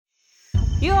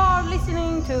You are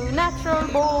listening to Natural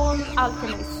Born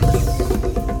Alchemist.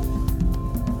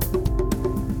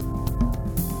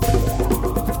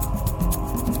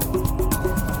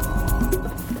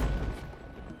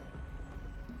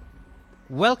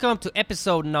 Welcome to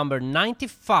episode number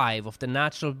 95 of the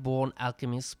Natural Born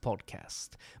Alchemist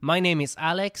podcast. My name is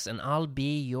Alex and I'll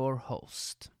be your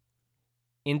host.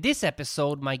 In this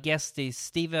episode, my guest is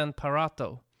Steven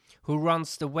Parato, who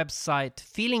runs the website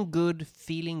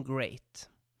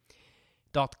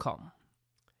feelinggoodfeelinggreat.com.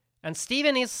 And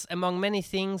Steven is, among many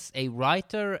things, a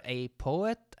writer, a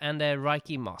poet, and a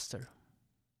Reiki master.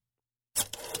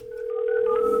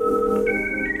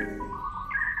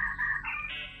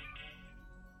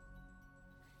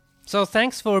 So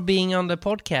thanks for being on the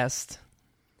podcast.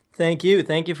 Thank you.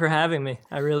 Thank you for having me.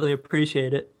 I really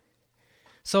appreciate it.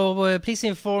 So please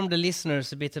inform the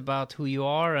listeners a bit about who you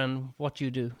are and what you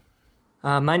do.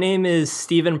 My name is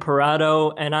Steven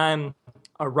Parato, and I'm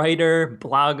a writer,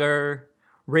 blogger,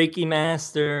 Reiki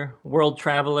master, world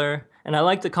traveler, and I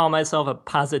like to call myself a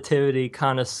positivity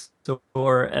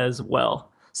connoisseur as well.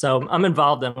 So I'm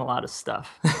involved in a lot of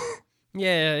stuff.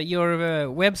 Yeah, your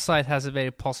website has a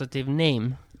very positive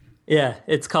name. Yeah,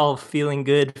 it's called Feeling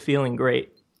Good, Feeling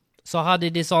Great. So how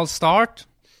did this all start?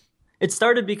 It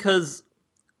started because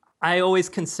I always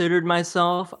considered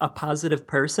myself a positive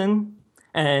person,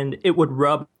 and it would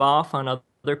rub off on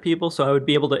other people, so I would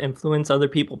be able to influence other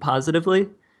people positively.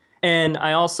 And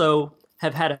I also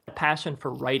have had a passion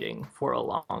for writing for a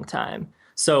long time.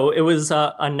 So it was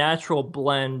a natural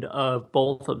blend of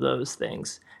both of those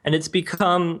things. And it's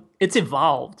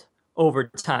evolved over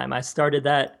time. I started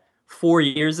that 4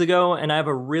 years ago, and I have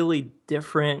a really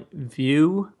different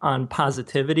view on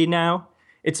positivity now.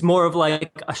 It's more of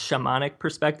like a shamanic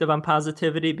perspective on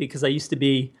positivity, because I used to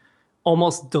be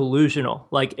almost delusional,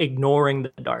 like ignoring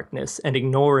the darkness and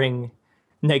ignoring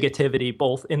negativity,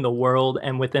 both in the world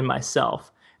and within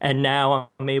myself. And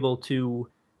now I'm able to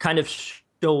kind of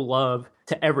show love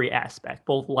to every aspect,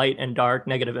 both light and dark,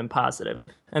 negative and positive.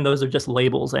 And those are just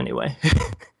labels anyway.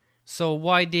 So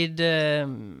why did...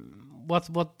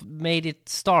 What made it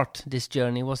start this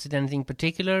journey? Was it anything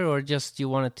particular, or just you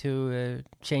wanted to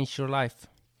change your life?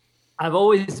 I've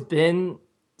always been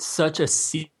such a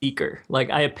seeker. Like,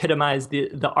 I epitomize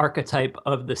the archetype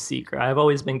of the seeker. I've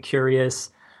always been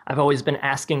curious. I've always been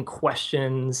asking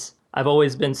questions. I've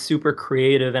always been super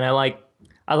creative, and I like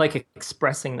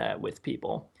expressing that with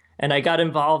people. And I got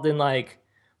involved in like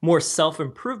more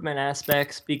self-improvement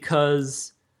aspects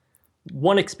because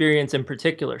one experience in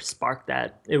particular sparked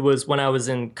that. It was when I was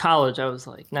in college. I was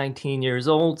like 19 years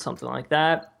old, something like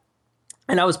that.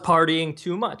 And I was partying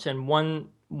too much. And one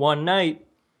night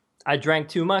I drank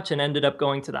too much and ended up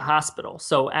going to the hospital.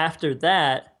 So after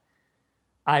that,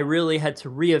 I really had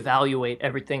to reevaluate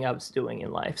everything I was doing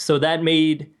in life. So that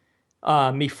made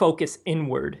me focus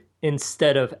inward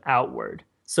instead of outward.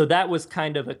 So that was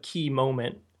kind of a key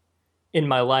moment in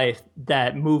my life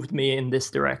that moved me in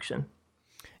this direction.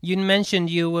 You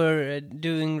mentioned you were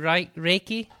doing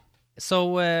Reiki.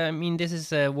 So, this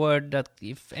is a word that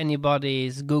if anybody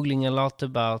is Googling a lot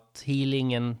about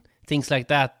healing and things like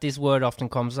that, this word often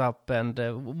comes up. And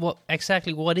what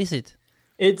is it?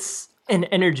 It's an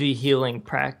energy healing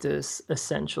practice,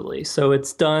 essentially. So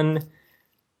it's done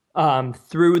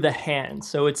through the hand.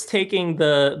 So it's taking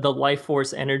the life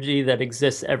force energy that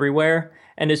exists everywhere,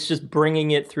 and it's just bringing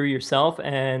it through yourself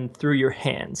and through your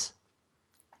hands.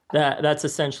 That's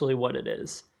essentially what it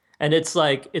is. And it's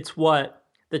what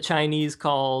the Chinese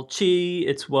call qi.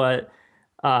 It's what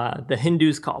the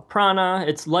Hindus call prana.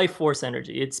 It's life force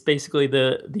energy. It's basically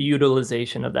the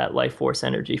utilization of that life force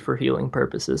energy for healing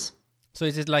purposes. So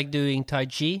is it like doing Tai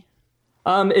Chi?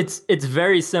 It's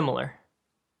very similar.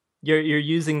 You're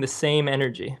using the same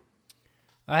energy.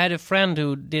 I had a friend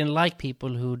who didn't like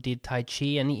people who did Tai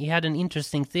Chi, and he had an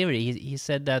interesting theory. He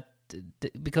said that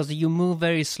because you move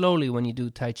very slowly when you do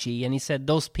Tai Chi, and he said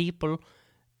those people,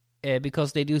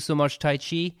 because they do so much Tai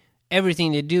Chi,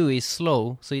 everything they do is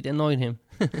slow, so it annoyed him.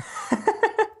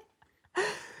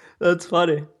 That's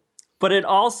funny. But it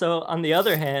also, on the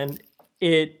other hand,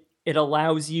 it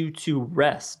allows you to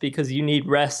rest, because you need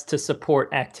rest to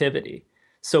support activity.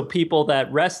 So people that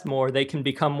rest more, they can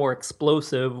become more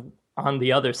explosive on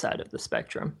the other side of the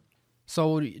spectrum.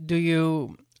 So do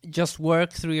you just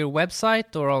work through your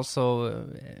website, or also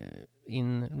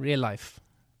in real life?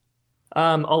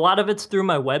 A lot of it's through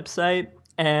my website,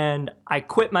 and I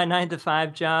quit my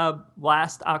 9-to-5 job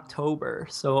last October,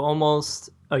 so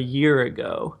almost a year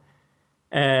ago.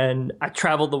 And I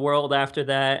traveled the world after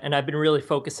that, and I've been really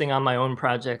focusing on my own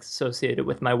projects associated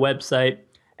with my website.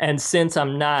 And since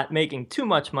I'm not making too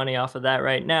much money off of that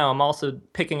right now, I'm also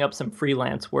picking up some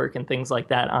freelance work and things like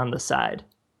that on the side.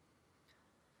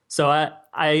 So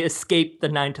I escaped the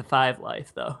 9 to 5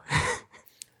 life, though.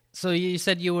 So you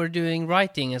said you were doing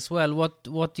writing as well.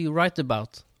 What do you write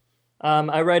about?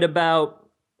 I write about,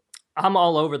 I'm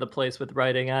all over the place with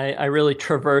writing. I really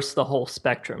traverse the whole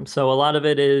spectrum. So a lot of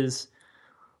it is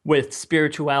with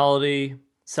spirituality,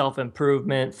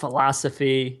 self-improvement,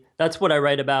 philosophy. That's what I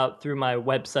write about through my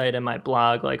website and my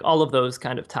blog, like all of those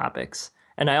kind of topics.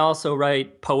 And I also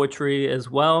write poetry as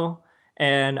well.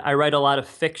 And I write a lot of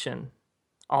fiction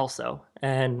also.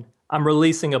 And I'm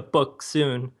releasing a book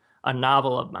soon, a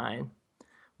novel of mine,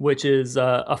 which is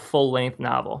a full-length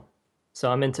novel.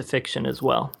 So I'm into fiction as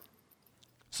well.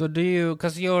 So do you,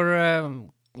 because you're,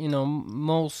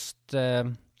 most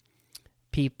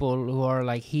people who are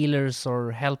like healers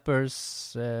or helpers,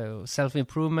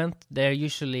 self-improvement, they're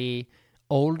usually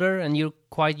older, and you're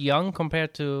quite young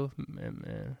compared to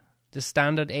the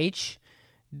standard age.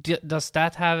 Does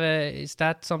that is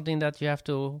that something that you have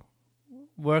to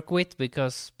work with?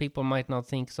 Because people might not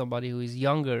think somebody who is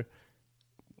younger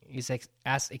is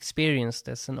as experienced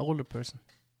as an older person.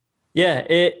 Yeah,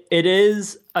 it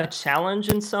is a challenge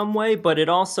in some way, but it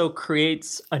also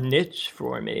creates a niche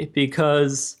for me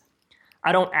because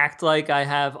I don't act like I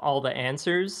have all the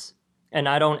answers and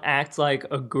I don't act like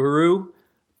a guru,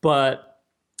 but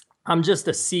I'm just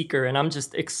a seeker and I'm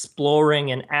just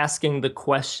exploring and asking the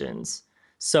questions.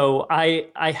 So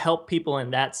I help people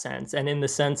in that sense, and in the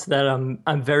sense that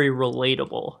I'm very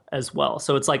relatable as well.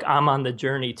 So it's like I'm on the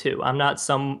journey too. I'm not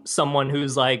someone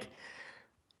who's like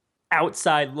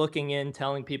outside looking in,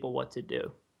 telling people what to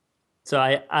do. So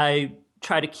I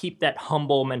try to keep that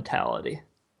humble mentality.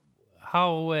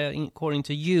 How, according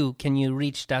to you, can you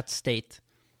reach that state?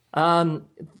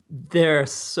 There are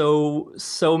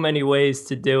so many ways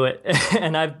to do it,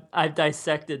 and I've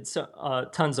dissected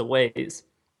tons of ways.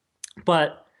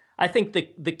 But I think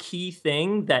the key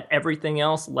thing that everything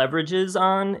else leverages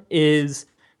on is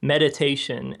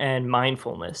meditation and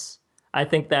mindfulness. I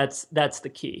think that's the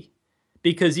key.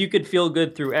 Because you could feel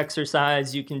good through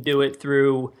exercise, you can do it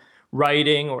through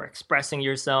writing or expressing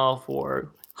yourself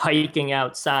or hiking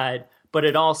outside, but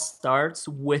it all starts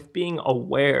with being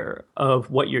aware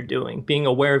of what you're doing, being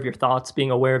aware of your thoughts,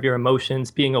 being aware of your emotions,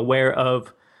 being aware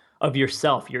of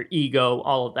yourself, your ego,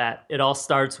 all of that. It all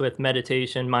starts with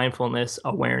meditation, mindfulness,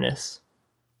 awareness.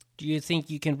 Do you think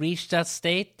you can reach that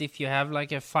state if you have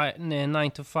like a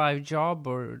 9 to 5 job,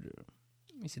 or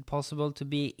is it possible to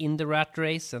be in the rat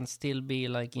race and still be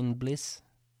like in bliss?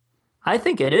 I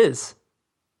think it is.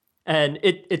 And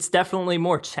it's definitely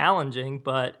more challenging,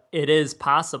 but it is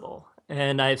possible.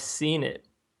 And I've seen it.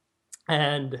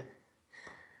 And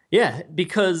yeah,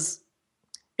 because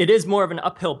it is more of an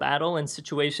uphill battle in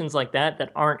situations like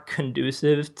that aren't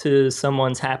conducive to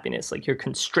someone's happiness. Like you're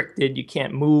constricted, you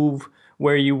can't move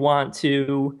where you want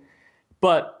to.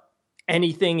 But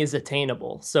anything is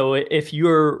attainable. So if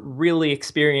you're really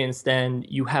experienced and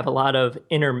you have a lot of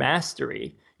inner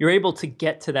mastery, you're able to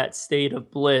get to that state of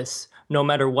bliss no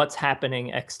matter what's happening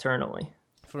externally.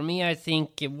 For me, I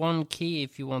think one key,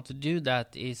 if you want to do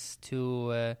that, is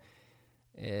to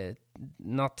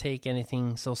not take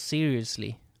anything so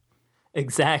seriously.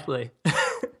 Exactly.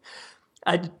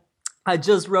 I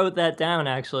just wrote that down,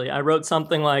 actually. I wrote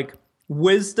something like,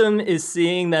 wisdom is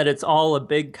seeing that it's all a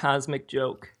big cosmic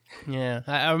joke. Yeah,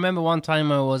 I remember one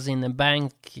time I was in a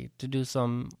bank to do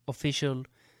some official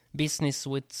business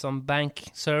with some bank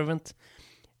servant,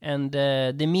 and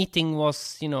the meeting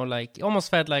was, like,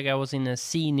 almost felt like I was in a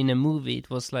scene in a movie. It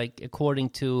was like according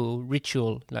to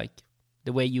ritual, like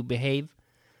the way you behave.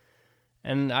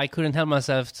 And I couldn't help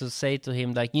myself to say to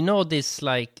him, like, this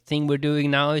like thing we're doing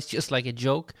now is just like a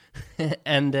joke,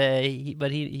 and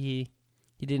but he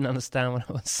didn't understand what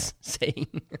I was saying.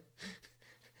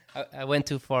 I went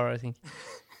too far, I think.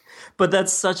 But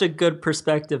that's such a good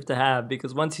perspective to have,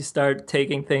 because once you start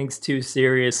taking things too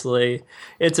seriously,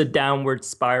 it's a downward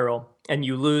spiral and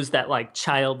you lose that like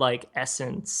childlike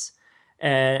essence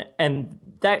and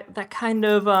that kind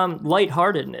of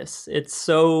lightheartedness. It's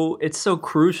so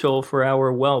crucial for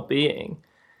our well-being.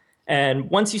 And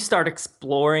once you start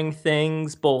exploring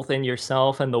things both in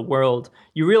yourself and the world,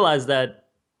 you realize that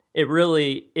it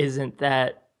really isn't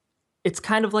that. It's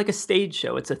kind of like a stage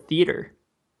show. It's a theater.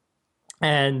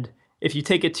 And if you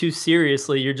take it too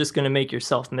seriously, you're just going to make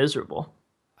yourself miserable.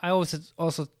 I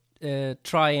also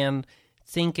try and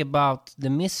think about the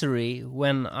misery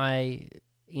when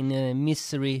in a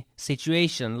misery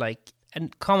situation. Like, a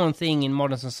common thing in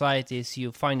modern society is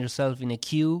you find yourself in a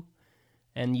queue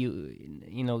And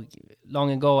you know,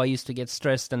 long ago I used to get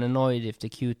stressed and annoyed if the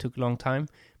queue took a long time.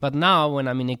 But now when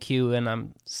I'm in a queue and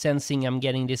I'm sensing I'm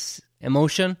getting this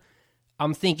emotion,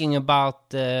 I'm thinking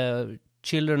about the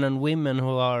children and women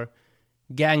who are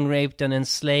gang raped and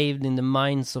enslaved in the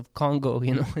mines of Congo,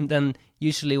 you know. And then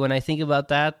usually when I think about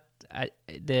that,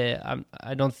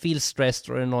 I don't feel stressed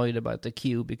or annoyed about the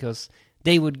queue, because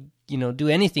they would, you know, do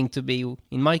anything to be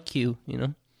in my queue, you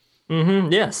know.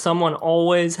 Mm-hmm. Yeah, someone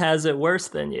always has it worse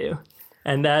than you.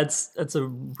 And that's a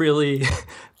really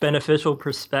beneficial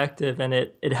perspective, and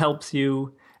it helps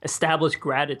you establish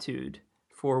gratitude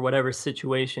for whatever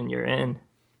situation you're in.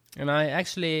 And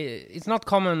it's not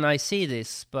common I see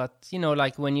this, but, you know,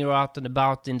 like when you're out and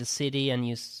about in the city and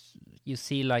you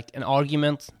see like an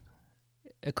argument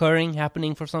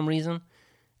happening for some reason.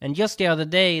 And just the other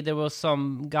day, there was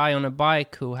some guy on a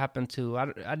bike who happened to,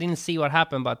 I didn't see what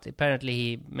happened, but apparently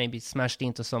he maybe smashed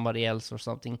into somebody else or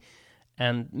something.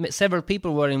 And several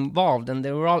people were involved, and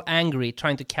they were all angry,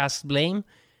 trying to cast blame.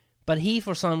 But he,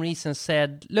 for some reason,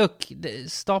 said, look,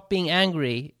 stop being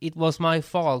angry. It was my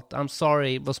fault. I'm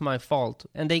sorry, it was my fault.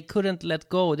 And they couldn't let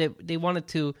go. They wanted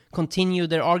to continue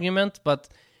their argument, but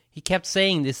he kept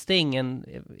saying this thing,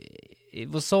 and it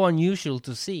was so unusual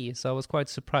to see. So I was quite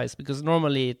surprised, because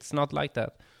normally it's not like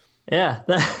that. Yeah,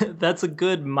 that's a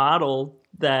good model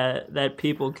that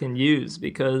people can use,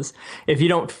 because if you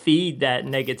don't feed that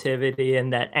negativity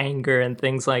and that anger and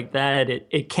things like that,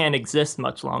 it can't exist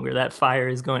much longer. That fire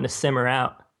is going to simmer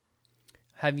out.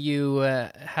 Have you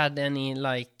had any,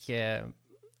 like, you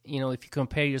know, if you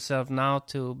compare yourself now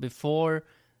to before,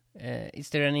 is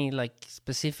there any, like,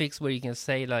 specifics where you can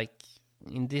say, like,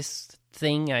 in this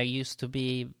thing I used to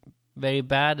be very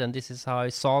bad and this is how I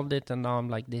solved it and now I'm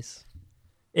like this?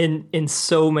 In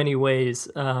so many ways.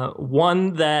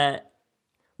 One that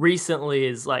recently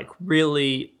is like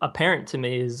really apparent to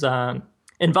me is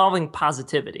involving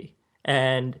positivity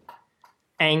and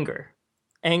anger.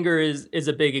 Anger is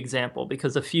a big example,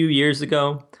 because a few years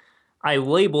ago, I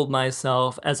labeled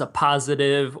myself as a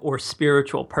positive or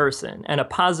spiritual person, and a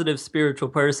positive spiritual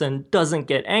person doesn't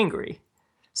get angry.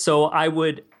 So I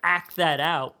would act that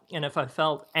out, and if I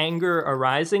felt anger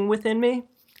arising within me,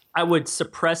 I would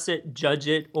suppress it, judge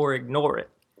it, or ignore it.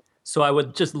 So I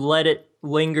would just let it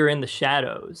linger in the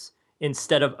shadows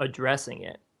instead of addressing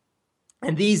it.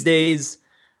 And these days,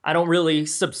 I don't really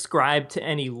subscribe to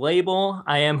any label.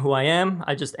 I am who I am.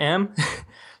 I just am.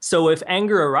 So if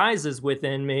anger arises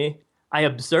within me, I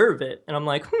observe it, and I'm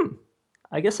like,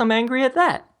 I guess I'm angry at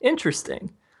that.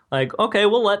 Interesting. Like, okay,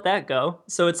 we'll let that go.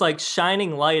 So it's like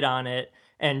shining light on it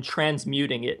and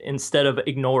transmuting it instead of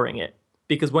ignoring it.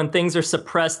 Because when things are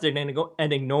suppressed and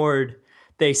ignored,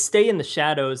 they stay in the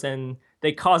shadows, and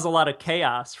they cause a lot of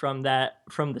chaos from the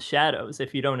shadows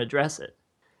if you don't address it.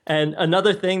 And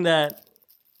another thing that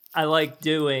I like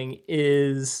doing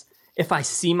is, if I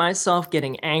see myself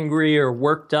getting angry or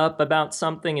worked up about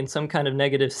something in some kind of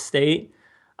negative state,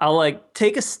 I'll like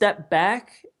take a step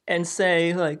back and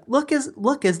say, like, look as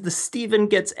the Steven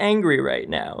gets angry right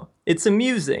now. It's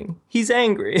amusing. He's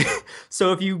angry.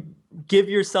 So if you give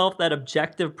yourself that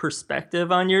objective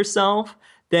perspective on yourself,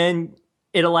 then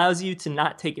it allows you to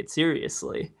not take it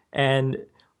seriously and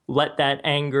let that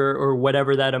anger or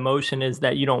whatever that emotion is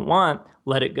that you don't want,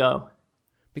 let it go.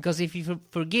 Because if you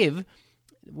forgive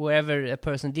whatever a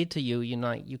person did to you, you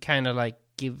know, you kind of like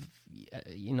give,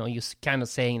 you know, you're kind of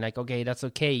saying like, okay, that's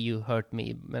okay, you hurt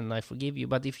me and I forgive you.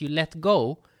 But if you let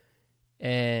go,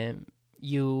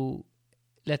 you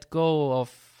let go of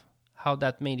how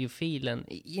that made you feel, and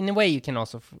in a way you can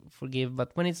also forgive. But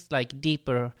when it's like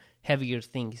deeper, heavier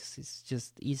things, it's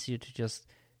just easier to just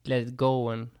let it go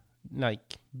and like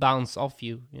bounce off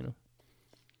you, you know.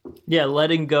 Yeah,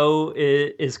 letting go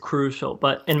is crucial.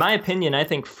 But in my opinion, I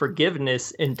think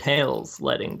forgiveness entails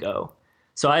letting go.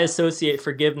 So I associate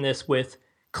forgiveness with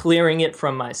clearing it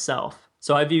from myself.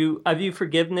 So I view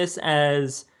forgiveness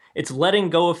as it's letting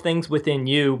go of things within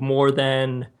you more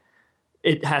than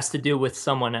it has to do with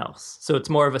someone else. So it's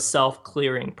more of a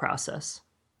self-clearing process.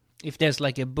 If there's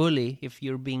like a bully, if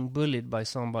you're being bullied by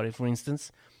somebody, for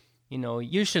instance, you know,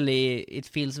 usually it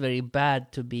feels very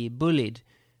bad to be bullied,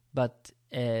 but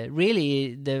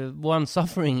really the one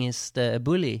suffering is the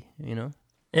bully, you know?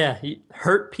 Yeah,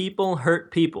 hurt people.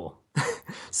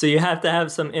 So you have to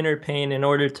have some inner pain in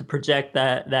order to project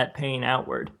that pain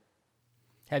outward.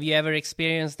 Have you ever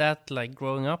experienced that, like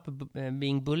growing up,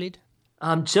 being bullied?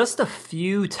 Just a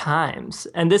few times.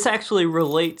 And this actually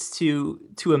relates to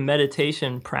a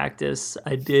meditation practice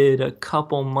I did a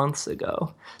couple months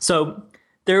ago. So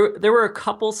there were a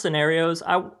couple scenarios.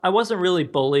 I wasn't really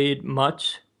bullied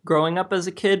much growing up as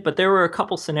a kid, but there were a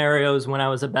couple scenarios when I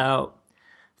was about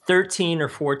 13 or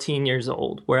 14 years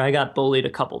old where I got bullied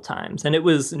a couple times, and it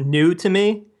was new to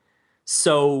me.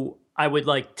 So I would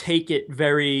like take it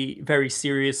very, very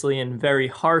seriously and very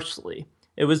harshly.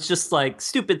 It was just like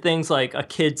stupid things like a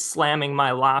kid slamming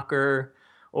my locker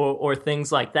or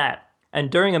things like that. And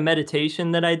during a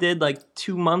meditation that I did like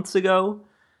 2 months ago,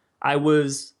 I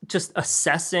was just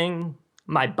assessing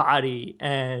my body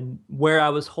and where I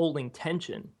was holding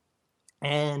tension.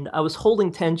 And I was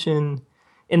holding tension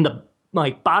in the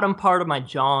like bottom part of my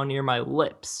jaw near my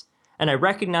lips. And I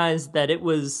recognized that it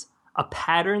was a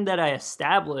pattern that I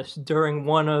established during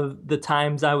one of the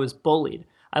times I was bullied.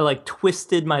 I like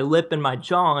twisted my lip and my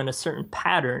jaw in a certain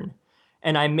pattern,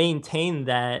 and I maintained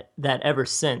that ever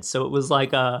since. So it was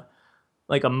like a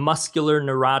muscular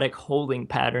neurotic holding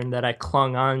pattern that I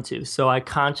clung onto. So I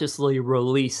consciously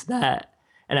released that.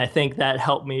 And I think that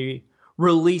helped me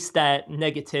release that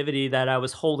negativity that I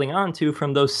was holding on to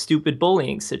from those stupid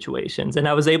bullying situations. And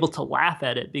I was able to laugh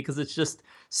at it because it's just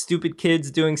stupid kids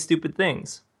doing stupid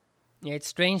things. Yeah, it's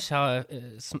strange how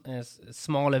a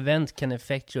small event can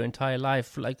affect your entire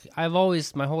life. Like, I've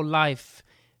always, my whole life,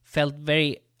 felt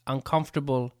very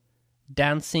uncomfortable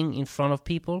dancing in front of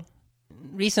people.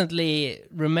 Recently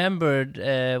remembered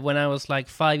when I was like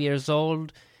 5 years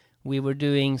old, we were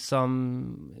doing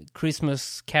some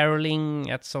Christmas caroling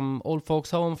at some old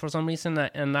folks' home for some reason,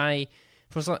 and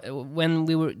when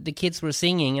the kids were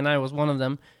singing and I was one of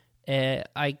them,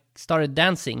 I started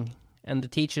dancing, and the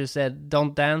teacher said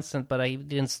don't dance, but I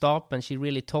didn't stop, and she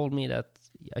really told me that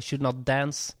I should not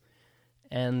dance,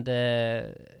 and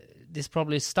this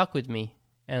probably stuck with me,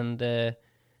 and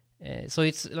so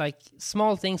it's like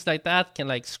small things like that can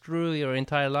like screw your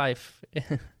entire life.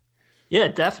 Yeah,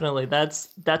 definitely. That's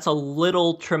a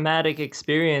little traumatic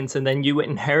experience, and then you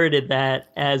inherited that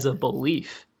as a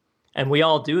belief. And we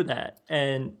all do that.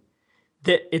 And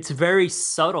it's very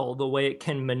subtle the way it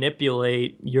can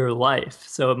manipulate your life.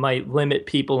 So it might limit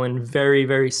people in very,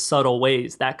 very subtle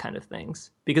ways, that kind of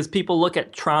things. Because people look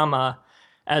at trauma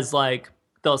as like,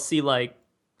 they'll see like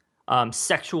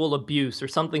sexual abuse or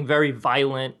something very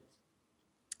violent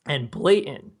and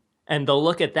blatant, and they'll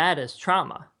look at that as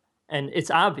trauma. And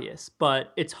it's obvious,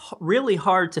 but it's really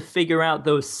hard to figure out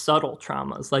those subtle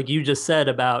traumas, like you just said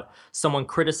about someone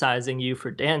criticizing you for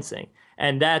dancing.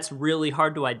 And that's really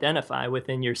hard to identify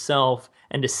within yourself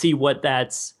and to see what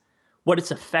it's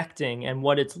affecting and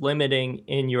what it's limiting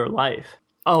in your life.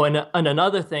 Oh, and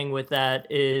another thing with that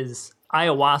is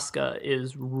ayahuasca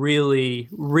is really,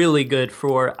 really good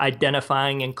for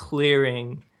identifying and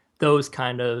clearing those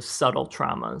kind of subtle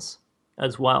traumas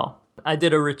as well. I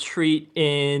did a retreat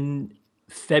in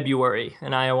February,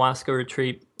 an ayahuasca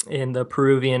retreat in the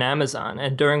Peruvian Amazon.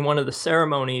 And during one of the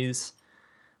ceremonies,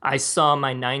 I saw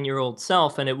my 9-year-old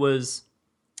self, and it was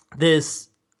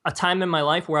a time in my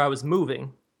life where I was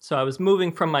moving. So I was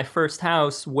moving from my first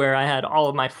house where I had all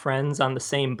of my friends on the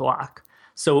same block.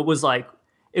 So it was like,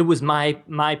 it was my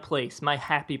place, my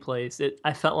happy place.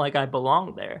 I felt like I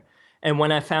belonged there. And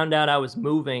when I found out I was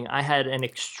moving, I had an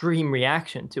extreme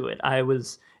reaction to it.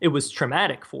 It was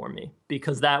traumatic for me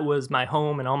because that was my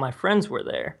home and all my friends were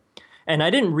there. And I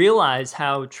didn't realize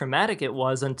how traumatic it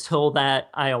was until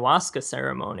that ayahuasca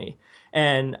ceremony.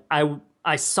 And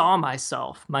I saw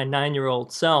myself, my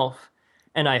 9-year-old self,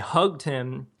 and I hugged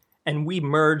him, and we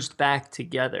merged back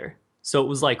together. So it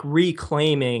was like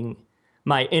reclaiming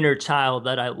my inner child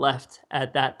that I left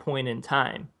at that point in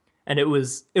time. And it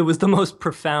was the most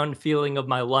profound feeling of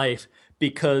my life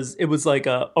because it was like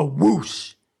a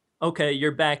whoosh. Okay,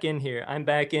 you're back in here. I'm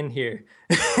back in here.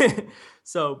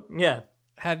 So, yeah.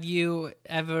 Have you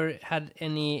ever had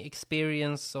any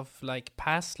experience of like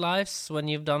past lives when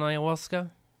you've done ayahuasca?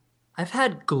 I've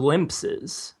had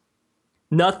glimpses.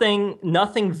 Nothing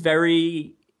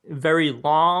very, very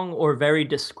long or very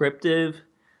descriptive,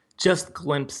 just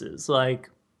glimpses. Like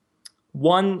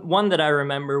one that I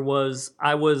remember was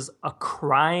I was a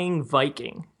crying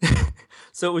Viking.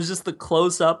 So it was just the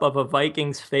close-up of a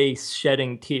Viking's face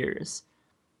shedding tears.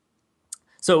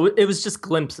 So it was just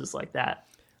glimpses like that.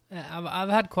 I've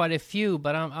had quite a few,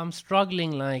 but I'm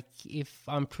struggling, like, if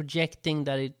I'm projecting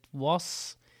that it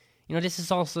was... You know, this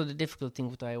is also the difficult thing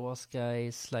with ayahuasca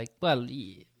is like, well,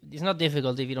 it's not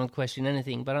difficult if you don't question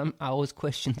anything, but I always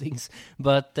question things.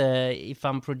 But if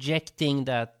I'm projecting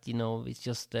that, you know, it's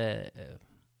just a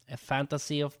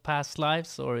fantasy of past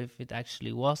lives, or if it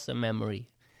actually was a memory.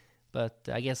 But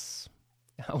I guess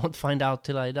I won't find out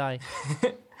till I die.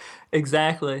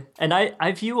 Exactly. And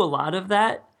I view a lot of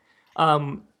that.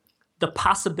 The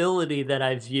possibility that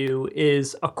I view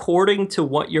is according to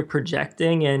what you're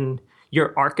projecting and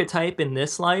your archetype in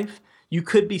this life, you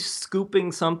could be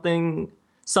scooping something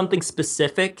something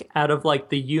specific out of like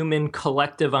the human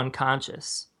collective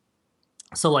unconscious.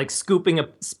 So like scooping a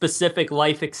specific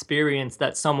life experience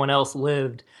that someone else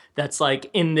lived that's like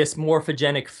in this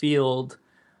morphogenic field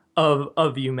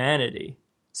of humanity.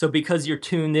 So because you're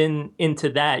tuned into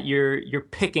that, you're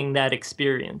picking that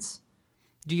experience.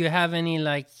 Do you have any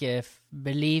like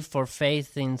belief or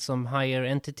faith in some higher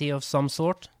entity of some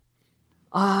sort?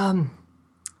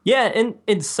 Yeah,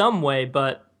 in some way,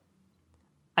 but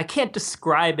I can't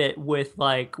describe it with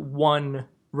like one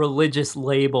religious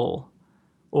label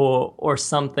or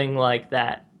something like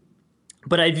that.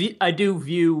 But I do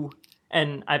view,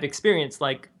 and I've experienced,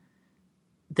 like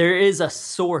there is a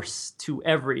source to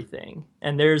everything,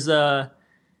 and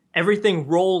everything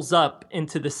rolls up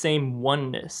into the same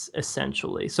oneness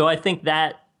essentially. So I think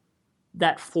that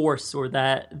force or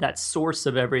that source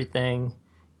of everything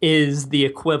is the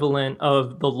equivalent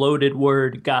of the loaded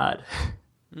word God.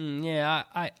 Yeah,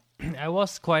 I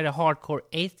was quite a hardcore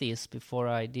atheist before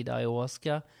I did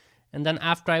ayahuasca. And then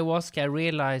after ayahuasca, I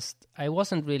realized I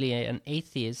wasn't really an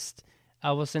atheist.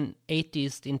 I was an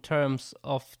atheist in terms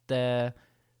of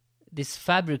this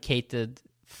fabricated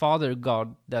father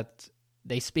god that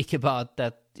they speak about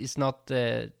that is not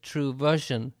the true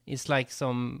version. It's like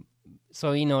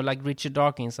like Richard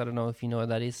Dawkins, I don't know if you know what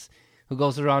that is, who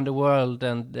goes around the world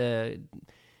and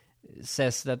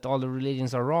says that all the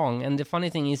religions are wrong. And the funny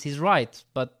thing is he's right,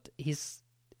 but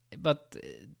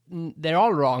they're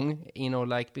all wrong,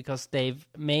 like because they've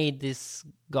made this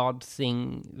God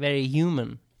thing very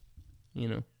human,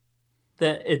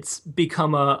 That it's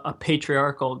become a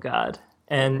patriarchal God.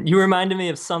 And you reminded me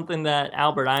of something that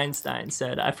Albert Einstein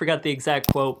said. I forgot the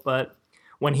exact quote, but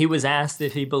when he was asked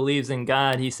if he believes in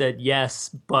God, he said yes,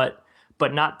 but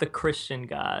not the Christian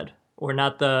God, or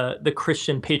not the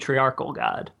Christian patriarchal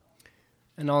God.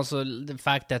 And also the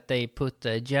fact that they put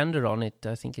gender on it,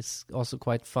 I think is also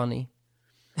quite funny.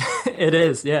 It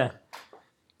is, yeah.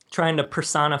 Trying to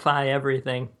personify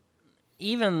everything.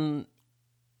 Even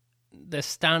the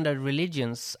standard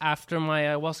religions, after my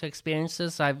ayahuasca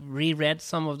experiences, I've reread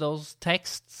some of those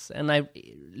texts and I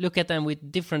look at them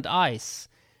with different eyes.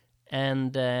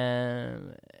 And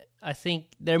I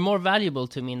think they're more valuable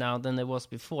to me now than they was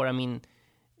before. I mean,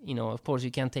 of course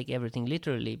you can't take everything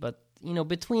literally, but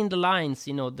between the lines,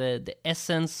 the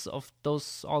essence of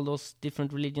all those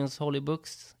different religions, holy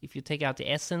books, if you take out the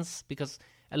essence, because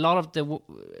a lot of the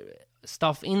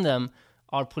stuff in them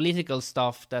are political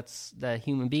stuff that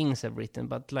human beings have written,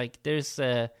 but like there's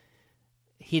a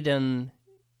hidden,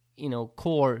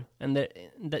 core,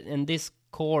 and this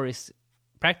core is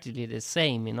practically the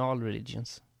same in all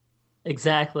religions.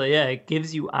 Exactly, yeah. It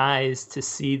gives you eyes to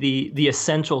see the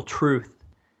essential truth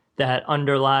that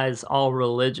underlies all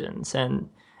religions. And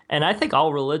I think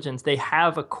all religions, they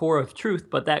have a core of truth,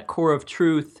 but that core of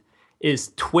truth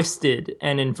is twisted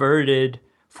and inverted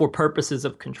for purposes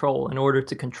of control, in order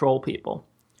to control people.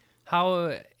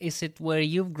 How is it where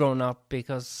you've grown up?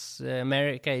 Because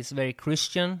America is very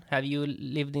Christian. Have you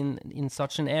lived in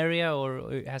such an area,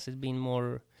 or has it been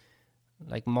more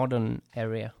like modern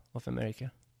area of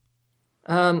America?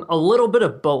 A little bit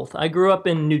of both. I grew up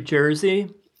in New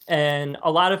Jersey, and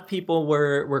a lot of people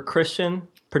were Christian,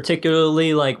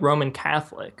 particularly like Roman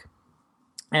Catholic.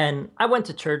 And I went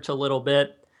to church a little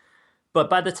bit, but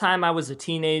by the time I was a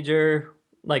teenager,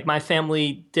 like my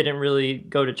family didn't really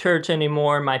go to church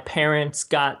anymore. My parents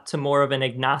got to more of an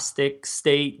agnostic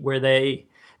state where they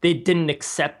didn't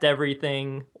accept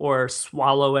everything or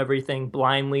swallow everything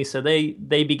blindly. So they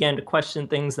began to question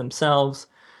things themselves.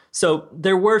 So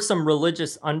there were some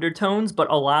religious undertones, but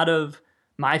a lot of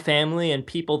my family and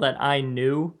people that I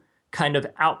knew kind of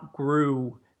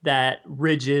outgrew that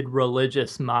rigid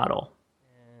religious model.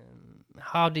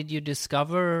 How did you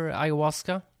discover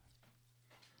ayahuasca?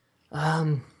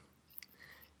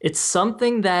 It's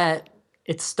something that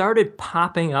it started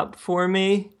popping up for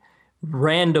me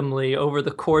randomly over the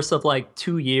course of like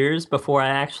 2 years before I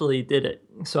actually did it.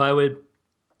 So I would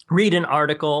read an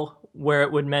article where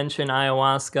it would mention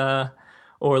ayahuasca,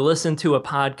 or listen to a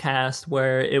podcast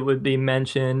where it would be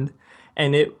mentioned,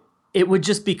 and it would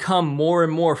just become more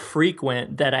and more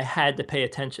frequent that I had to pay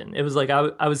attention. It was like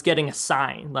I was getting a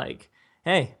sign like,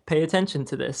 hey, pay attention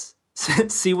to this.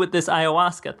 See what this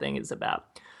ayahuasca thing is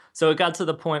about. So it got to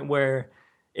the point where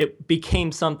it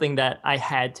became something that I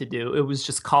had to do. It was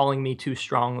just calling me too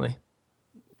strongly.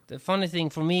 The funny thing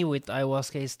for me with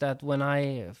ayahuasca is that when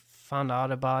I found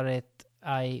out about it,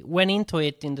 I went into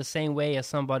it in the same way as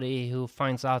somebody who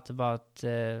finds out about,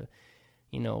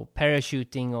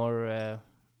 parachuting or,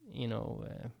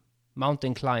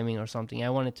 mountain climbing or something. I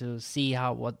wanted to see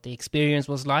what the experience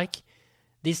was like.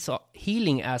 this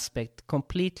healing aspect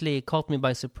completely caught me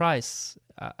by surprise.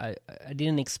 I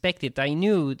didn't expect it. I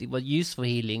knew it was used for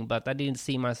healing, but I didn't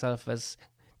see myself as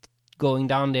going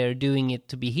down there doing it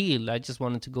to be healed. I just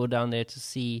wanted to go down there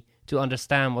to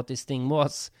understand what this thing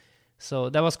was.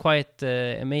 So that was quite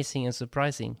amazing and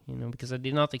surprising, because I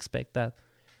did not expect that.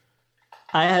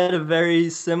 I had a very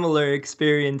similar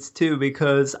experience too,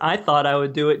 because I thought I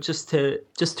would do it just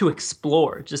to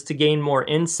explore, just to gain more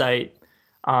insight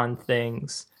on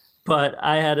things. But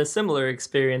I had a similar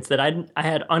experience that I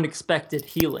had unexpected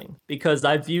healing, because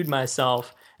I viewed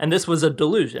myself, and this was a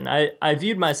delusion. I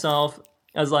viewed myself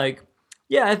as like,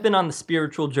 yeah, I've been on the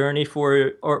spiritual journey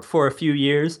for a few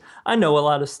years. I know a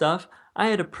lot of stuff. I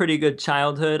had a pretty good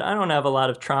childhood. I don't have a lot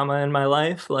of trauma in my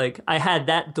life. Like, I had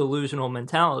that delusional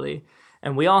mentality.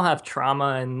 And we all have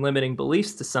trauma and limiting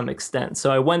beliefs to some extent.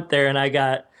 So I went there and I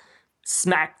got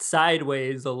smacked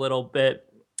sideways a little bit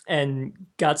and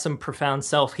got some profound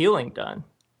self-healing done.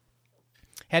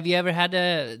 Have you ever had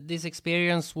this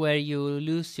experience where you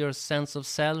lose your sense of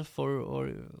self, or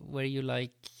where you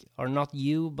like are not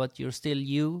you, but you're still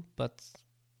you, but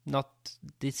not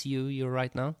this you're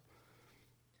right now?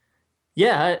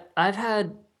 Yeah, I've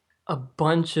had a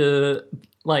bunch of,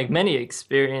 like, many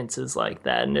experiences like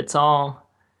that, and it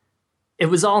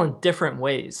was all in different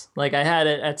ways. Like, I had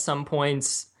it at some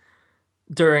points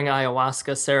during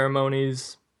ayahuasca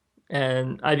ceremonies,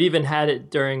 and I've even had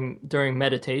it during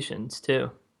meditations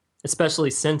too,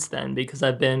 especially since then, because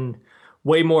I've been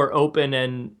way more open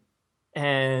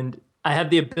and I have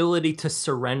the ability to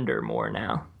surrender more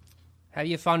now. Have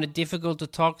you found it difficult to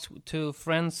talk to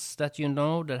friends that you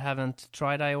know that haven't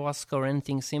tried ayahuasca or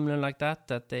anything similar like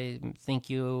that they think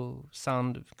you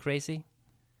sound crazy?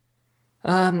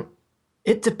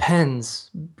 It depends,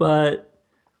 but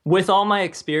with all my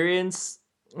experience,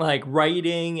 like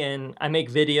writing, and I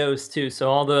make videos too, so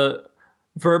all the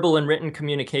verbal and written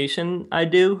communication I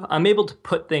do, I'm able to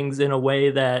put things in a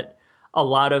way that a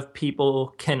lot of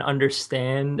people can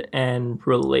understand and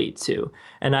relate to.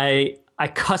 And I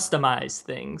customize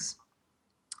things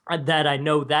that I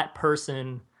know that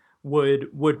person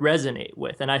would resonate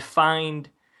with. And I find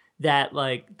that,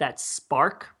 like, that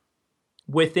spark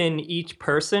within each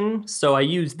person. So I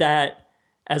use that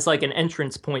as like an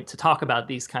entrance point to talk about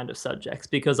these kind of subjects,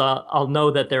 because I'll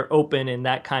know that they're open in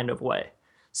that kind of way.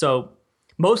 So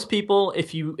most people,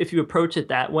 if you approach it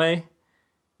that way,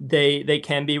 they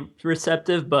can be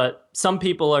receptive, but some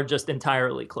people are just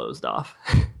entirely closed off.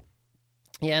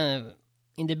 Yeah,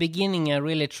 in the beginning I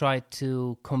really tried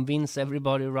to convince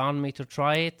everybody around me to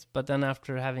try it, but then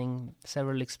after having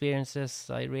several experiences,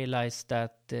 I realized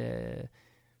that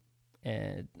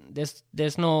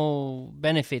there's no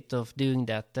benefit of doing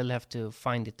that. They'll have to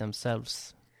find it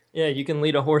themselves. Yeah, you can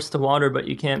lead a horse to water, but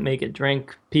you can't make it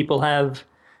drink. People have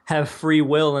free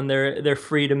will, and they're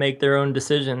free to make their own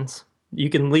decisions. You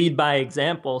can lead by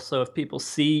example. So if people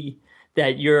see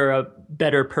that you're a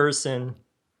better person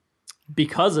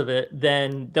because of it,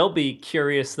 then they'll be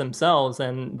curious themselves,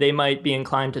 and they might be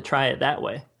inclined to try it that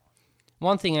way.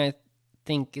 One thing I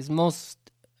think is most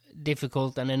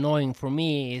difficult and annoying for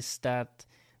me is that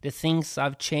the things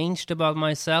I've changed about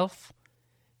myself,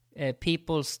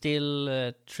 people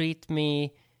still treat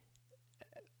me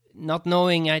not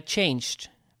knowing I changed,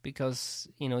 because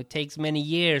it takes many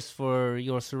years for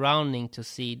your surrounding to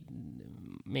see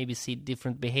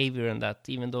different behavior and that,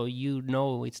 even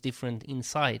though it's different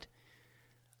inside.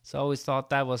 So I always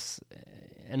thought that was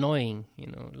annoying,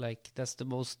 like that's the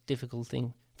most difficult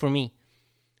thing for me.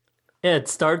 Yeah, it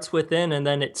starts within, and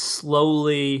then it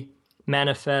slowly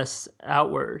manifests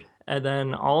outward. And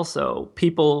then also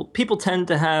people tend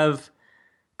to have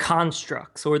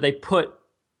constructs, or they put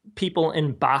people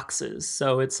in boxes.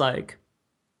 So it's like,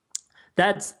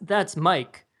 that's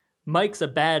Mike. Mike's a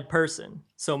bad person.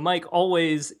 So Mike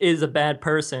always is a bad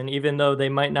person, even though they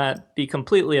might not be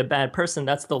completely a bad person.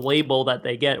 That's the label that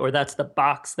they get, or that's the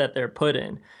box that they're put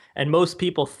in. And most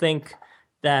people think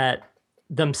that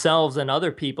themselves and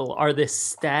other people are this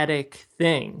static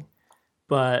thing,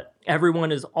 but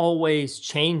everyone is always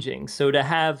changing. So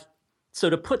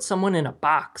to put someone in a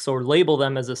box or label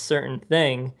them as a certain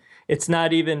thing, it's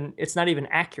not even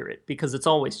accurate, because it's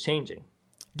always changing.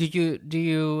 Do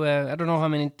you I don't know how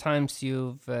many times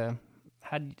you've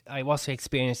had ayahuasca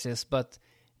experiences, but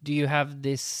do you have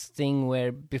this thing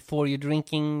where before you're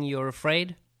drinking you're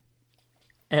afraid?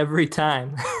 Every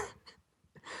time.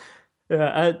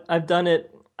 Yeah, I've done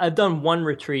it. I've done one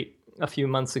retreat a few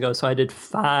months ago, so I did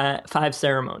five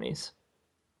ceremonies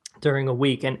during a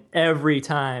week, and every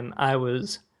time I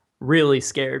was really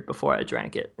scared before I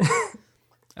drank it.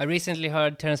 I recently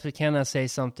heard Terence McKenna say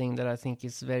something that I think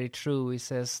is very true. He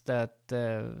says that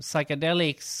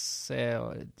psychedelics,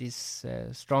 these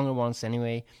stronger ones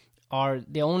anyway, are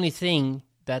the only thing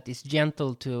that is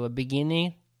gentle to a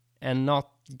beginner and not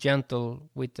gentle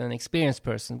with an experienced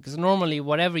person. Because normally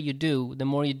whatever you do, the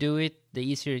more you do it, the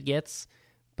easier it gets.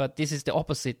 But this is the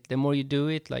opposite. The more you do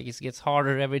it, like it gets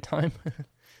harder every time.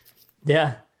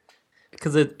 Yeah,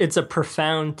 because it's a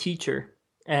profound teacher.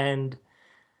 And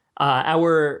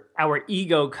our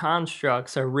ego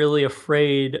constructs are really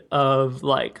afraid of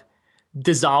like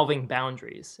dissolving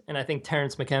boundaries. And I think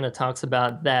Terence McKenna talks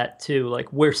about that too.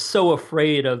 Like we're so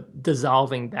afraid of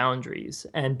dissolving boundaries.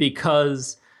 And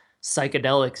because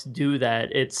psychedelics do that,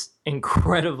 it's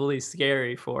incredibly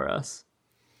scary for us.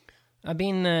 I've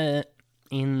been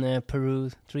in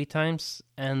Peru 3 times,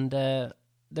 and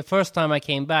the first time I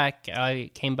came back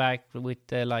with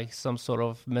like some sort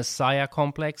of messiah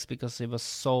complex because it was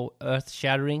so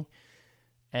earth-shattering.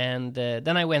 And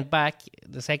then I went back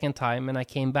the second time, and I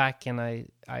came back, and I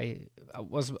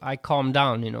calmed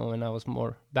down, and I was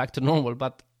more back to normal.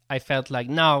 But I felt like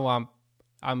now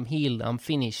I'm healed, I'm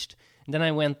finished. And then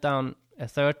I went down a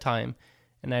third time,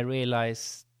 and I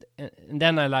realized, and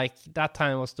then that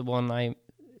time was the one I,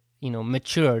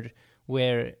 matured,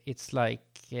 where it's like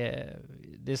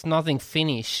there's nothing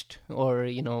finished, or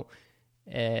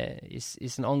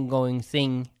it's an ongoing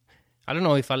thing. I don't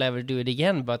know if I'll ever do it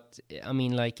again, but I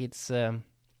mean, like it's the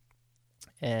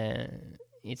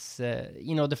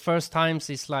first times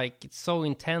it's like it's so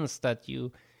intense that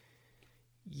you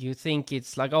think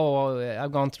it's like, oh,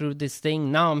 I've gone through this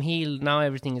thing, now I'm healed, now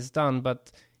everything is done.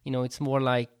 But it's more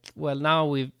like, well,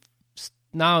 now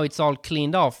it's all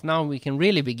cleaned off, now we can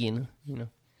really begin.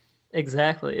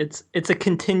 Exactly. It's a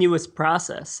continuous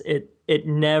process. It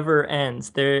never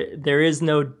ends. There is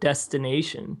no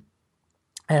destination.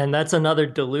 And that's another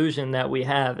delusion that we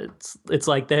have. It's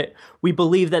like that we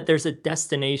believe that there's a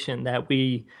destination that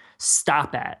we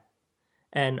stop at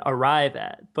and arrive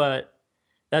at, but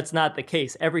that's not the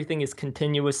case. Everything is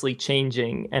continuously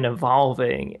changing and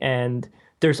evolving, and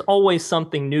there's always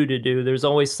something new to do. There's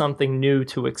always something new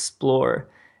to explore.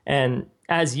 And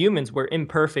as humans, we're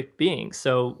imperfect beings,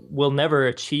 so we'll never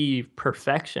achieve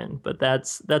perfection, but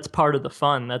that's part of the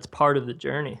fun. That's part of the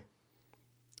journey.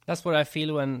 That's what I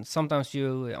feel when sometimes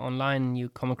you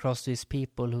come across these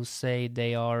people who say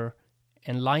they are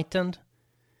enlightened.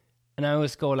 And I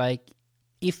always go like,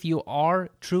 if you are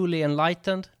truly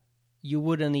enlightened, you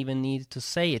wouldn't even need to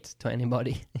say it to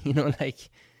anybody. Like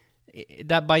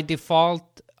that by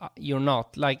default, you're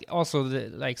not. Like also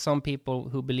like some people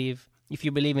who believe, if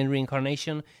you believe in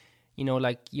reincarnation,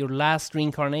 like your last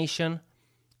reincarnation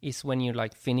is when you're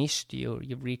like finished,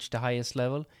 you've reached the highest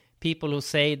level. People who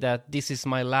say that this is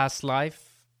my last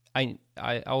life, I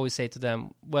always say to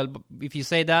them, well, if you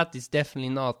say that, it's definitely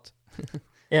not.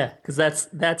 Yeah, because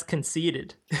that's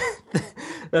conceited.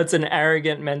 That's an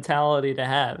arrogant mentality to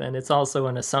have, and it's also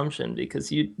an assumption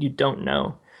because you don't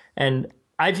know. And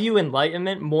I view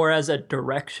enlightenment more as a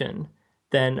direction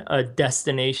than a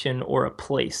destination or a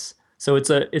place. So it's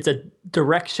a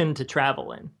direction to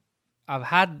travel in. I've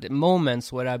had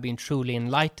moments where I've been truly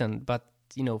enlightened, but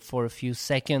for a few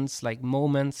seconds, like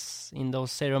moments in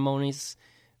those ceremonies.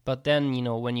 But then,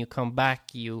 when you come back,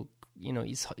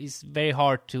 it's very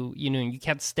hard to, you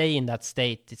can't stay in that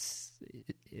state.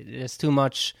 There's too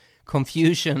much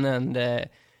confusion and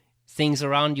things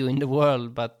around you in the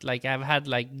world. But like I've had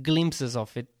like glimpses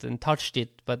of it and touched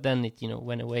it, but then it,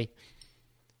 went away.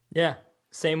 Yeah,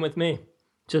 same with me.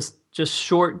 Just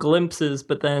short glimpses,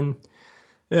 but then,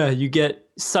 yeah, you get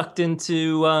sucked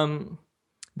into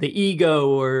the ego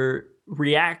or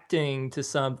reacting to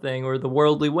something or the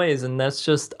worldly ways, and that's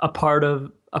just a part of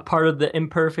the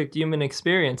imperfect human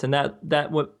experience, and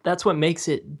that's what makes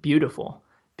it beautiful.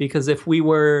 Because if we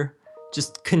were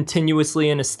just continuously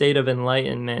in a state of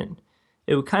enlightenment,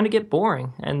 it would kind of get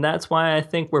boring, and that's why I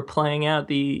think we're playing out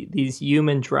these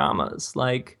human dramas.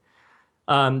 Like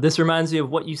this reminds me of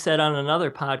what you said on another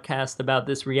podcast about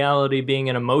this reality being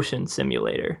an emotion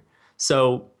simulator.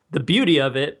 So the beauty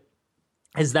of it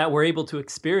is that we're able to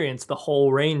experience the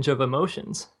whole range of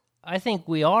emotions. I think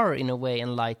we are in a way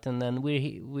enlightened, and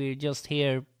we're just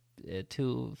here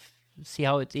to see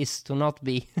how it is to not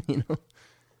be.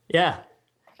 Yeah,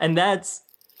 and that's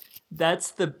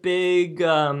the big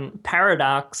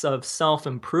paradox of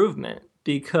self-improvement,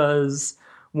 because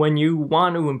when you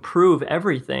want to improve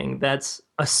everything, that's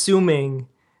assuming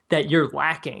that you're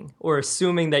lacking or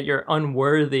assuming that you're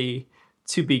unworthy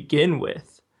to begin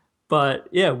with. But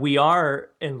yeah, we are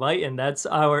enlightened. That's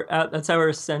our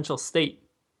essential state.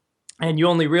 And you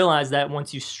only realize that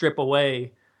once you strip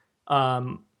away a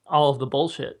all of the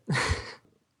bullshit.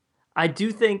 I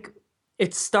do think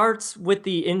it starts with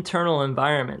the internal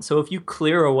environment. So if you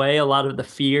clear away a lot of the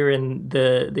fear and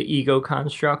the ego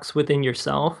constructs within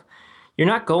yourself, you're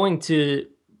not going to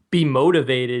be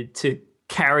motivated to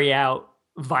carry out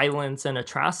violence and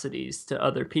atrocities to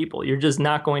other people. You're just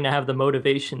not going to have the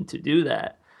motivation to do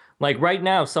that. Like right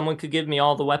now, someone could give me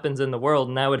all the weapons in the world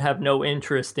and I would have no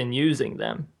interest in using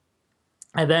them.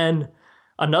 And then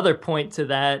another point to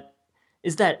that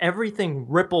is that everything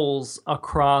ripples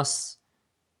across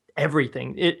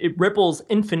everything. It ripples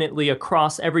infinitely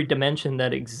across every dimension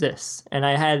that exists. And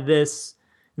I had this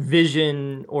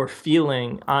vision or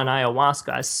feeling on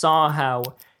ayahuasca. I saw how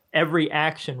every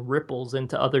action ripples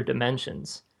into other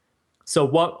dimensions. So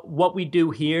what we do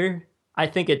here, I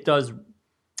think it does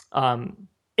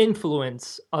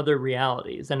influence other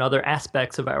realities and other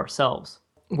aspects of ourselves.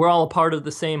 We're all a part of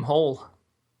the same whole.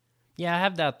 Yeah, I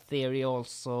have that theory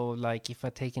also. Like, if I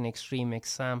take an extreme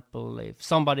example, if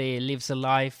somebody lives a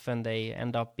life and they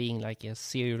end up being like a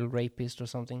serial rapist or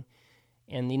something,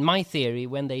 and in my theory,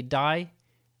 when they die,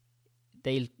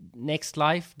 next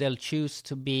life they'll choose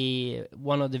to be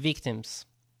one of the victims.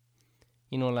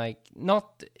 You know, like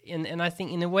not in, and I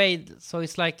think in a way, so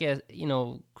it's like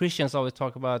Christians always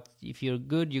talk about if you're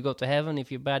good you go to heaven,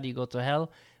 if you're bad you go to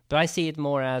hell. But I see it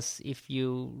more as if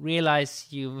you realize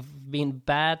you've been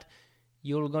bad,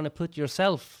 you're going to put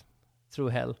yourself through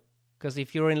hell. Because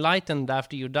if you're enlightened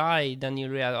after you die, then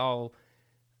you realize,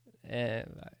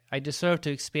 I deserve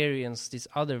to experience this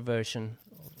other version.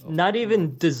 Not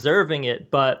even deserving it,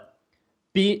 but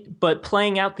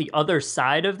playing out the other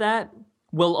side of that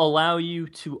will allow you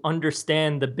to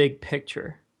understand the big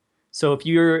picture. So if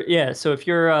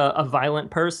you're a violent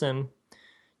person,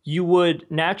 you would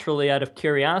naturally, out of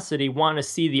curiosity, want to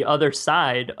see the other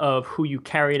side of who you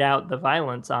carried out the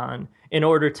violence on in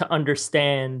order to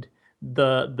understand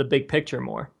the big picture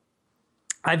more.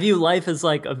 I view life as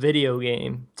like a video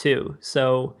game too.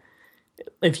 So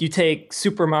if you take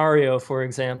Super Mario, for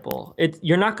example,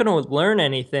 you're not going to learn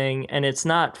anything, and it's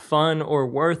not fun or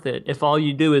worth it if all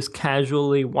you do is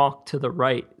casually walk to the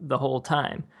right the whole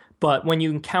time. But when you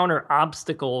encounter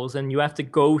obstacles and you have to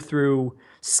go through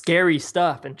scary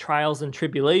stuff and trials and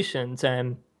tribulations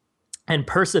and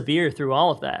persevere through all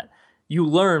of that, you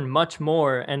learn much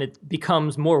more, and it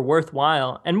becomes more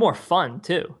worthwhile and more fun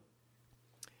too.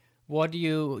 Do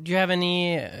you have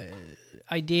any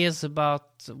ideas about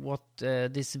what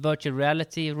this virtual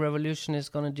reality revolution is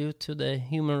going to do to the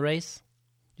human race?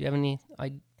 Do you have any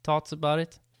thoughts about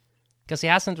it? Because it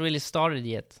hasn't really started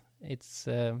yet. It's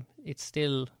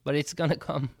still, but it's going to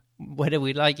come, whether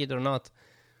we like it or not.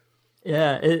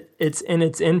 Yeah, it's in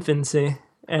its infancy.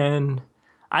 And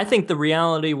I think the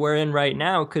reality we're in right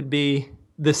now could be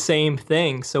the same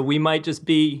thing. So we might just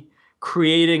be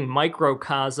creating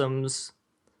microcosms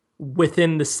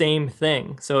within the same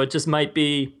thing. So it just might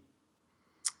be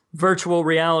virtual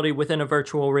reality within a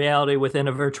virtual reality within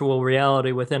a virtual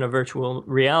reality within a virtual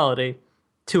reality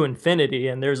to infinity.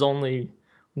 And there's only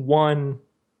one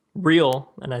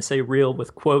real, and I say real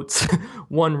with quotes,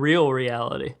 one real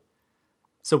reality.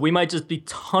 So we might just be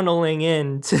tunneling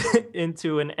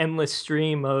into an endless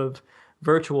stream of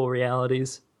virtual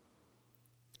realities.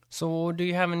 So do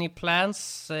you have any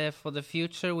plans for the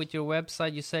future with your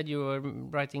website? You said you were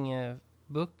writing a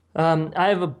book. I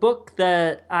have a book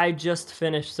that I just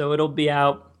finished, so it'll be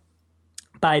out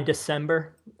by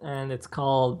December, and it's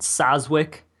called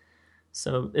Soswick.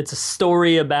 So it's a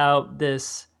story about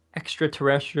this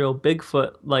extraterrestrial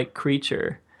Bigfoot-like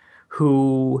creature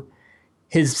who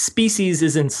his species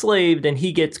is enslaved, and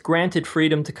he gets granted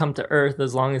freedom to come to Earth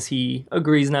as long as he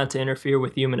agrees not to interfere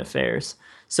with human affairs.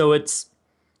 So it's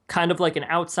kind of like an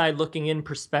outside looking in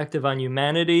perspective on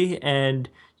humanity, and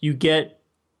you get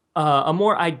a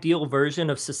more ideal version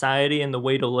of society and the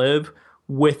way to live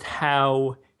with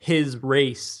how his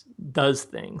race does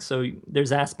things. So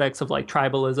there's aspects of like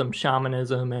tribalism,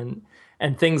 shamanism,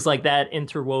 and things like that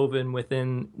interwoven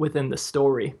within the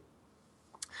story.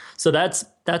 So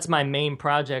that's my main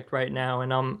project right now,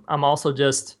 and I'm also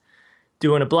just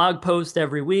doing a blog post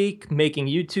every week, making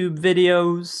YouTube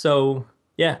videos. So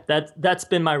yeah, that's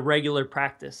been my regular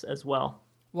practice as well.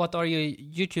 What are your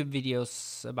YouTube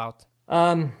videos about?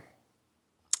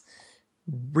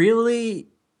 Really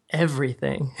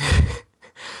everything.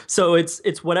 So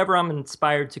it's whatever I'm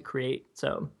inspired to create.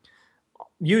 So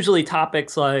usually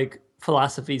topics like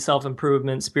philosophy,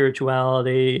 self-improvement,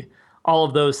 spirituality, all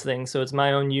of those things. So it's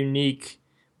my own unique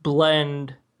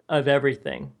blend of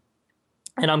everything.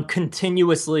 And I'm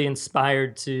continuously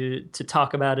inspired to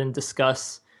talk about and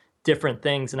discuss different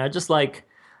things. And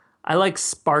I like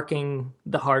sparking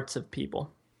the hearts of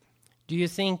people. Do you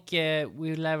think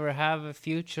we'll ever have a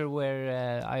future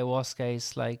where ayahuasca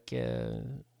is like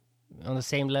on the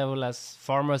same level as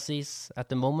pharmacies at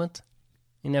the moment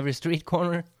in every street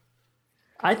corner?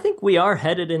 I think we are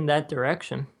headed in that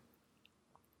direction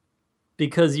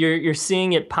because you're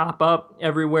seeing it pop up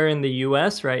everywhere in the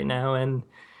US right now, and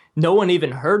no one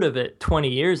even heard of it 20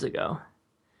 years ago.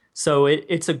 So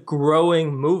it's a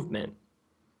growing movement.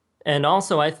 And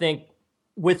also, I think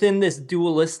within this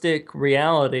dualistic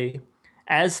reality,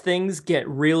 as things get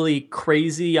really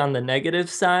crazy on the negative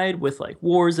side with like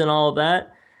wars and all of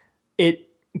that, it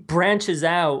branches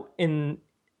out in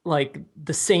like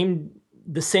the same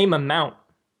amount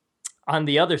on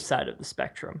the other side of the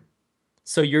spectrum.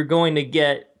 So you're going to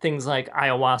get things like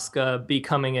ayahuasca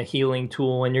becoming a healing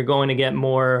tool, and you're going to get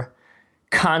more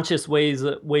conscious ways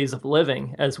of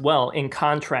living as well, in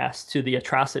contrast to the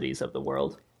atrocities of the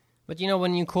world. But you know,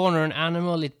 when you corner an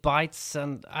animal, it bites,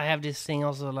 and I have this thing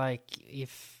also, like,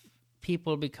 if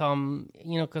people become,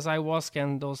 you know, because ayahuasca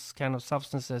and those kind of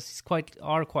substances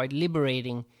are quite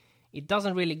liberating. It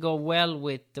doesn't really go well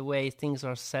with the way things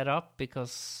are set up,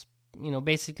 because, you know,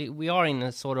 basically we are in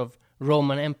a sort of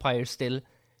Roman Empire still,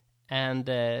 and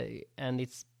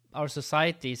it's our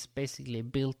society is basically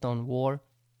built on war.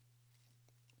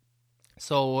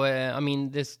 So I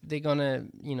mean, they're gonna,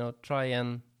 you know, try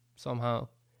and somehow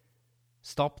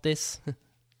stop this.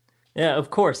 Yeah, of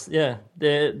course. Yeah,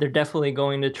 they're definitely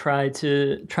going to try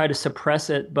to suppress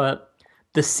it, but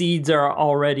the seeds are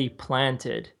already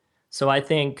planted. So I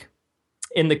think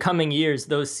in the coming years,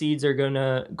 those seeds are going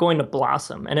to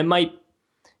blossom, and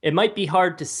it might be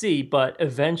hard to see, but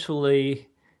eventually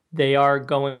they are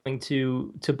going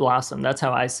to blossom. That's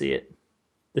how I see it.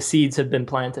 The seeds have been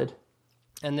planted.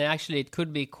 And actually, it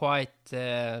could be quite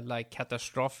like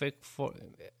catastrophic for.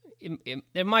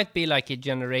 There might be like a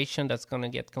generation that's going to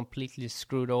get completely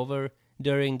screwed over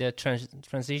during the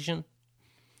transition.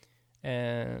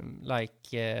 You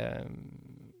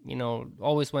know,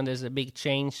 always when there's a big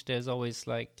change, there's always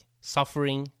like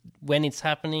suffering when it's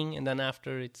happening, and then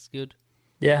after it's good.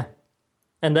 Yeah.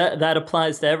 And that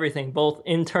applies to everything, both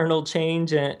internal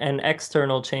change and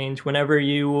external change. Whenever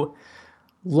you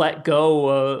let go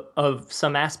of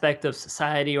some aspect of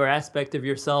society or aspect of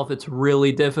yourself, it's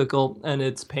really difficult and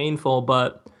it's painful,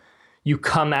 but you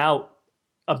come out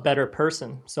a better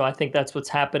person. So I think that's what's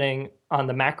happening on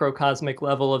the macrocosmic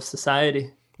level of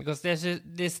society. Because there's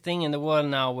this thing in the world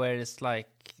now where it's like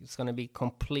it's going to be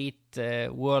complete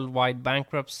worldwide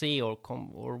bankruptcy or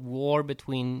war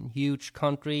between huge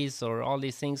countries or all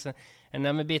these things. And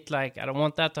I'm a bit like, I don't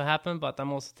want that to happen, but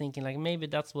I'm also thinking like maybe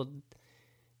that's what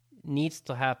needs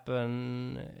to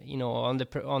happen, you know, on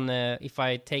the if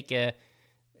I take a,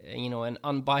 you know, an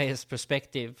unbiased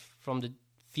perspective from the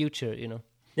future, you know.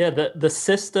 Yeah, the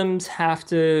systems have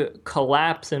to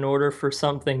collapse in order for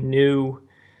something new,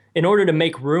 in order to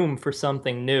make room for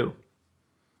something new.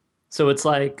 So it's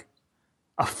like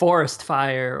a forest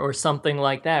fire or something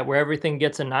like that, where everything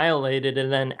gets annihilated,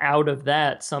 and then out of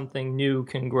that something new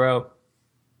can grow.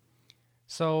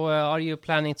 So are you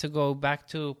planning to go back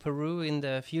to Peru in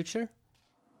the future?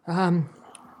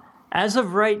 As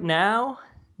of right now,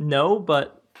 no,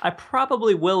 but I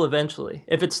probably will eventually.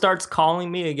 If it starts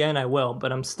calling me again, I will,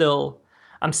 but I'm still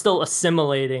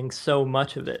assimilating so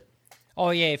much of it. Oh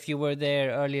yeah, if you were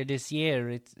there earlier this year,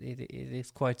 it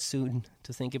is quite soon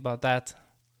to think about that.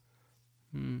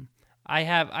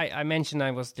 I mentioned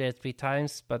I was there 3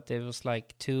 times, but there was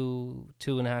like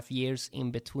 2.5 years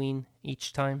in between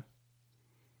each time.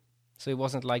 So it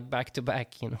wasn't like back to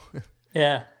back, you know.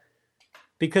 Yeah.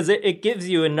 Because it gives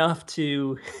you enough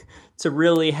to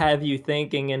really have you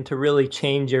thinking and to really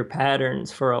change your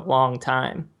patterns for a long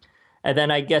time. And then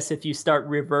I guess if you start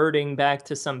reverting back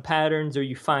to some patterns, or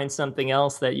you find something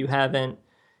else that you haven't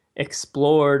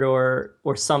explored, or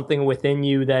something within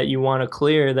you that you want to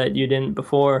clear that you didn't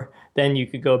before, then you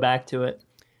could go back to it.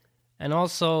 And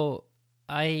also,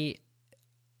 I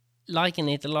liken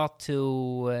it a lot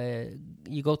to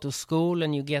you go to school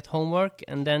and you get homework,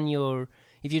 and then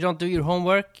if you don't do your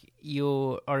homework,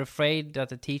 you are afraid that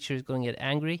the teacher is going to get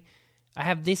angry. I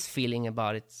have this feeling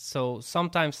about it. So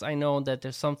sometimes I know that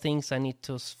there's some things I need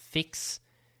to fix,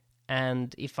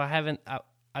 and if I haven't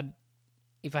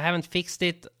fixed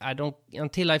it,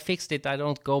 until I fixed it, I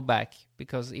don't go back,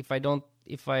 because if I don't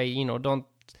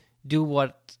do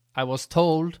what I was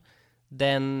told,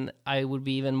 then I would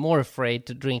be even more afraid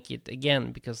to drink it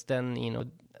again, because then, you know,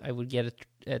 I would get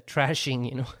a trashing,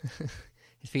 you know.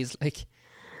 It feels like.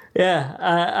 Yeah,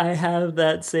 I have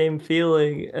that same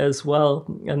feeling as well.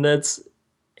 And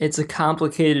it's a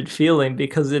complicated feeling,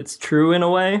 because it's true in a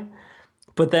way.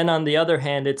 But then on the other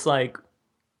hand, it's like,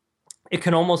 it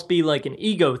can almost be like an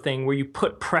ego thing where you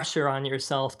put pressure on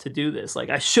yourself to do this. Like,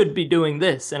 I should be doing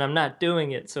this and I'm not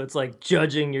doing it. So it's like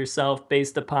judging yourself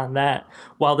based upon that,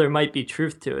 while there might be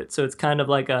truth to it. So it's kind of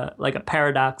like a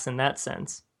paradox in that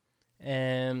sense.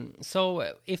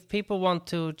 So if people want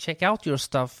to check out your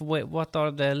stuff, what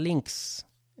are the links?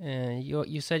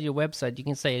 You said your website, you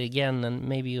can say it again, and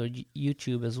maybe your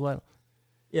YouTube as well.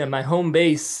 Yeah, my home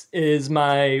base is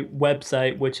my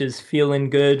website, which is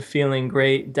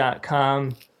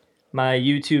feelinggoodfeelinggreat.com. My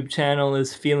YouTube channel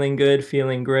is Feeling Good,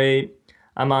 Feeling Great.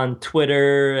 I'm on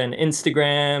Twitter and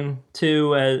Instagram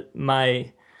too.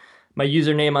 My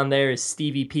username on there is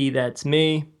Stevie P. That's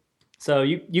me. So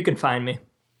you can find me.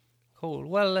 Cool.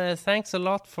 Well, thanks a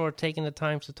lot for taking the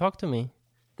time to talk to me.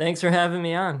 Thanks for having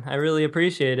me on. I really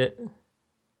appreciate it.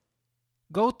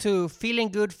 Go to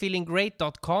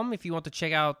feelinggoodfeelinggreat.com if you want to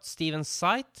check out Steven's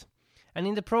site. And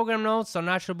in the program notes on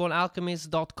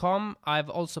naturalbornalchemist.com, I've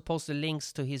also posted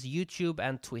links to his YouTube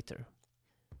and Twitter.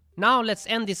 Now let's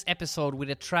end this episode with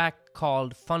a track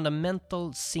called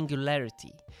Fundamental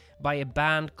Singularity by a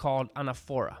band called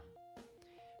Anaphora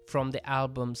from the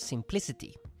album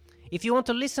Simplicity. If you want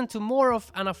to listen to more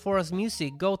of Anaphora's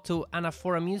music, go to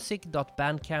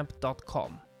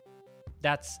anaphoramusic.bandcamp.com.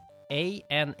 That's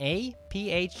ANAPHORA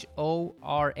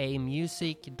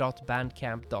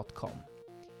music.bandcamp.com.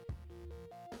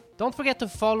 Don't forget to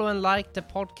follow and like the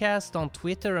podcast on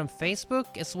Twitter and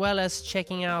Facebook, as well as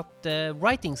checking out the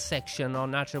writing section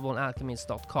on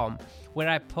naturalbornalchemist.com, where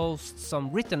I post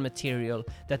some written material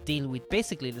that deal with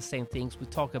basically the same things we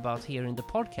talk about here in the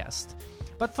podcast.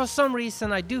 But for some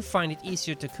reason, I do find it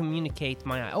easier to communicate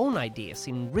my own ideas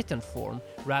in written form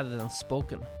rather than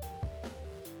spoken.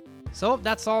 So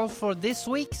that's all for this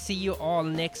week. See you all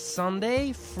next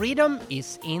Sunday. Freedom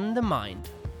is in the mind.